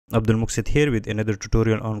Abdul Muqsid here with another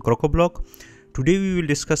tutorial on Crocoblock. Today we will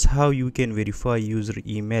discuss how you can verify user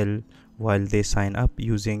email while they sign up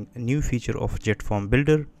using a new feature of Jet Form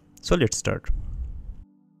Builder. So let's start.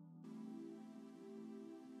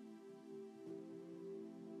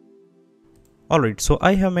 Alright, so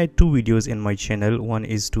I have made two videos in my channel. One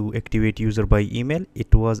is to activate user by email.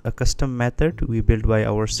 It was a custom method we built by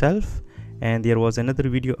ourselves, and there was another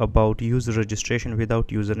video about user registration without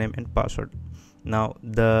username and password. Now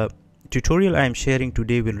the tutorial I am sharing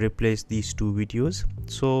today will replace these two videos.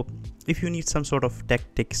 So if you need some sort of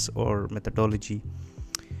tactics or methodology,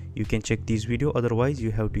 you can check this video. Otherwise you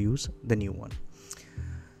have to use the new one.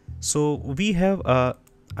 So we have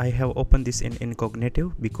I have opened this in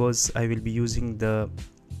incognito because I will be using the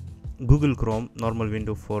Google Chrome normal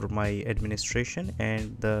window for my administration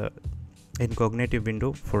and the incognito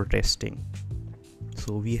window for testing.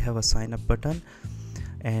 So we have a sign up button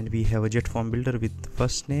and we have a Jet Form Builder with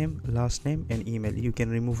first name, last name and email. You can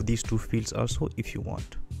remove these two fields also if you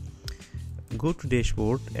want. Go to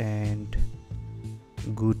dashboard and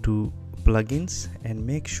go to plugins and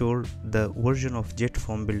make sure the version of Jet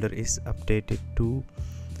Form Builder is updated to,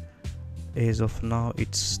 as of now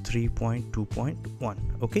it's 3.2.1.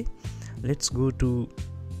 okay, let's go to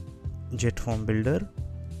Jet Form Builder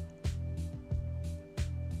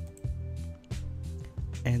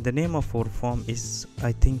and the name of our form is,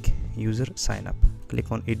 I think, user sign up.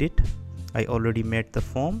 Click on edit. I already made the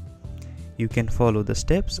form. You can follow the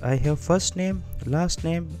steps. I have first name, last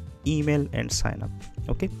name, email and sign up.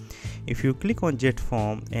 Okay, if you click on Jet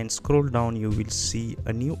Form and scroll down, you will see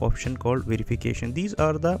a new option called verification. These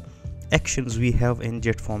are the actions we have in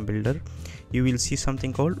Jet Form Builder. You will see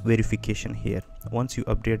something called verification here once you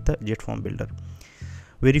update the Jet Form Builder.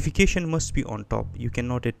 Verification must be on top. You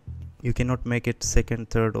cannot make it second,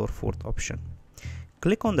 third or fourth option.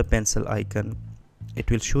 Click on the pencil icon.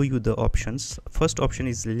 It will show you the options. First option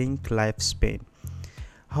is link lifespan.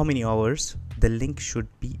 How many hours the link should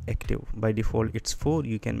be active? By default it's 4.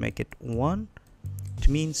 You can make it 1. It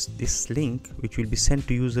means this link which will be sent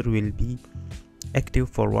to user will be active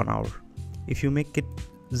for 1 hour. If you make it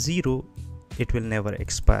 0, it will never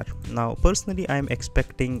expire. Now personally I am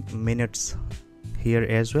expecting minutes here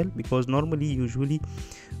as well, because usually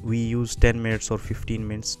we use 10 minutes or 15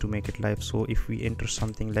 minutes to make it live. So if we enter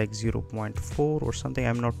something like 0.4 or something,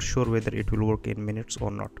 I'm not sure whether it will work in minutes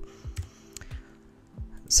or not.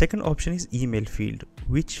 Second option is email field.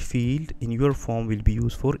 Which field in your form will be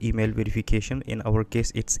used for email verification? In our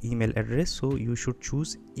case it's email address, so you should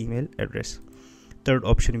choose email address. Third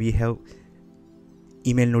option we have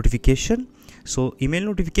email notification. So email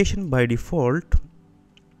notification, by default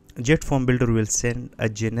Jet Form Builder will send a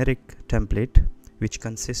generic template which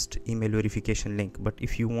consists email verification link, but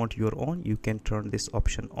if you want your own, you can turn this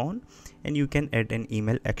option on and you can add an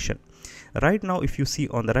email action. Right now if you see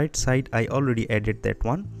on the right side, I already added that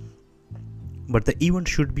one, but the event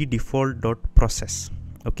should be default.process.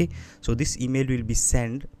 okay, so this email will be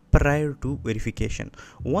sent prior to verification.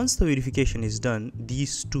 Once the verification is done,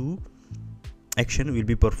 these two action will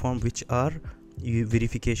be performed, which are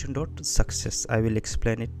verification.success. I will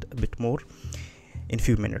explain it a bit more in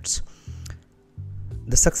few minutes.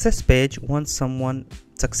 The success page, once someone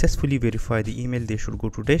successfully verify the email, they should go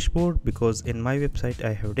to dashboard, because in my website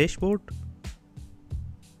I have dashboard,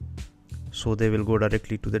 so they will go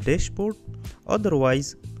directly to the dashboard.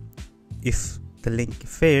 Otherwise, if the link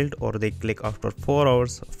failed or they click after 4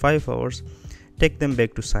 hours, 5 hours, take them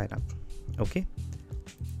back to sign up. Okay,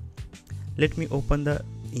 let me open the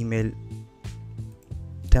email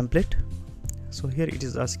template. So here it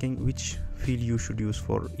is asking which field you should use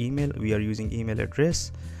for email. We are using email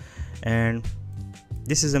address, and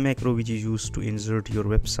this is a macro which is used to insert your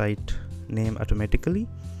website name automatically.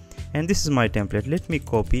 And this is my template. Let me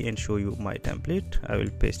copy and show you my template. I will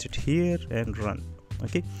paste it here and run.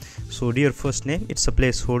 Okay, so dear first name, it's a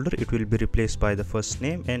placeholder. It will be replaced by the first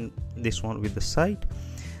name, and this one with the site.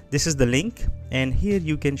 This is the link, and here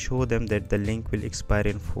you can show them that the link will expire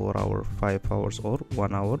in 4 hours, 5 hours or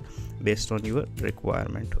 1 hour based on your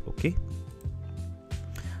requirement. Okay,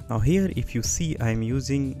 now here if you see I'm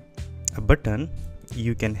using a button.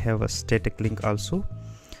 You can have a static link also,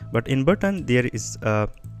 but in button there is a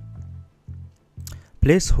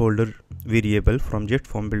placeholder variable from Jet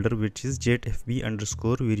Form Builder, which is jetfb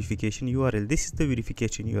underscore verification URL. This is the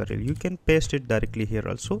verification URL. You can paste it directly here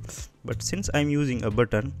also, but since I'm using a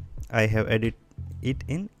button, I have added it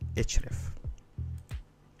in href.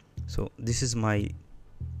 So this is my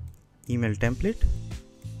email template,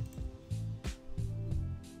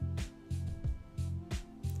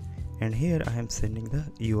 and here I am sending the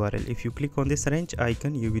URL. If you click on this wrench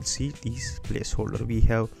icon, you will see these placeholder. We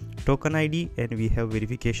have token ID and we have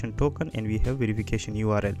verification token and we have verification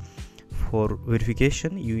URL. For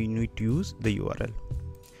verification, you need to use the URL.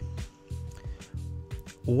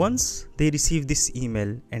 Once they receive this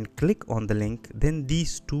email and click on the link, then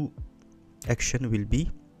these two action will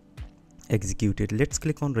be executed. Let's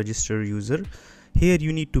click on register user. Here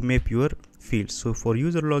you need to map your fields. So for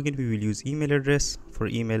user login, we will use email address. For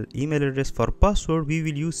email address. For password, we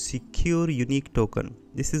will use secure unique token.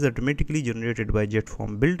 This is automatically generated by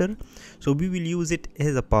JetForm Builder. So we will use it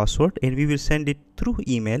as a password and we will send it through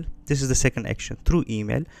email. This is the second action, through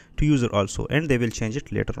email to user also, and they will change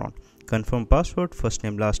it later on. Confirm password, first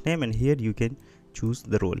name, last name, and here you can choose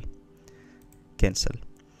the role. Cancel.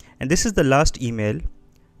 And this is the last email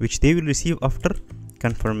which they will receive after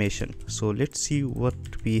confirmation. So let's see what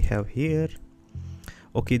we have here.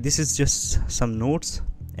 Okay, this is just some notes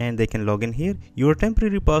and they can log in here. Your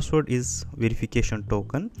temporary password is verification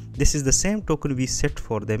token. This is the same token we set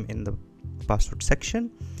for them in the password section,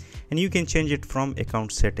 and you can change it from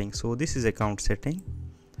account setting. So this is account setting.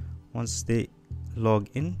 Once they log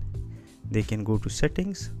in, they can go to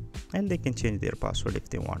settings and they can change their password if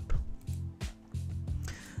they want.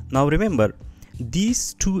 Now remember,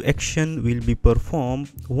 these two actions will be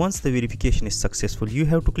performed once the verification is successful. You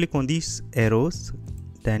have to click on these arrows,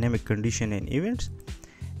 dynamic condition and events,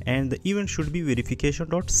 and the event should be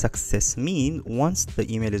verification.success. Mean once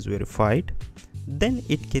the email is verified, then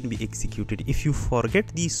it can be executed. If you forget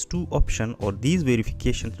these two options or these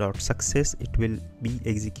verification.success, it will be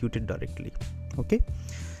executed directly. Okay,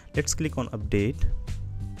 let's click on update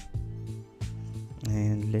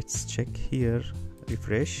and let's check here,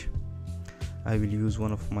 refresh. I will use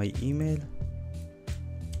one of my email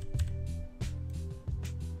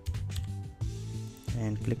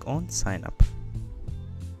and click on sign up.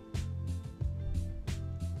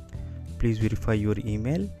 Please verify your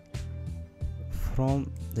email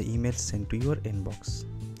from the email sent to your inbox.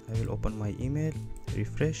 I will open my email,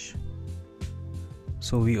 refresh.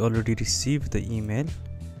 So we already received the email.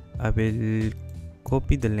 I will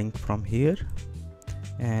copy the link from here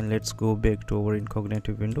and let's go back to our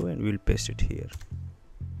incognito window and we'll paste it here.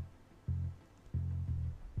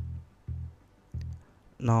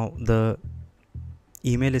 Now the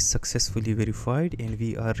email is successfully verified and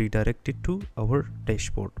we are redirected to our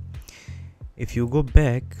dashboard. If you go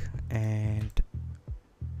back and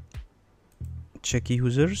check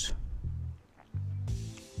users,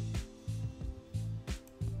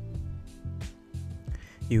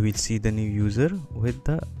 you will see the new user with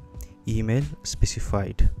the email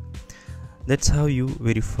specified. That's how you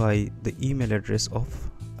verify the email address of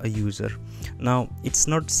a user. Now it's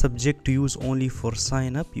not subject to use only for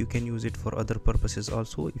sign up, you can use it for other purposes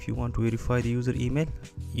also. If you want to verify the user email,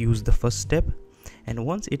 use the first step, and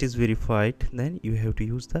once it is verified, then you have to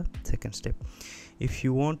use the second step. If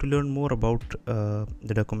you want to learn more about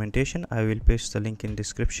the documentation, I will paste the link in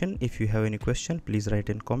description. If you have any question, please write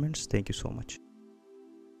in comments. Thank you so much.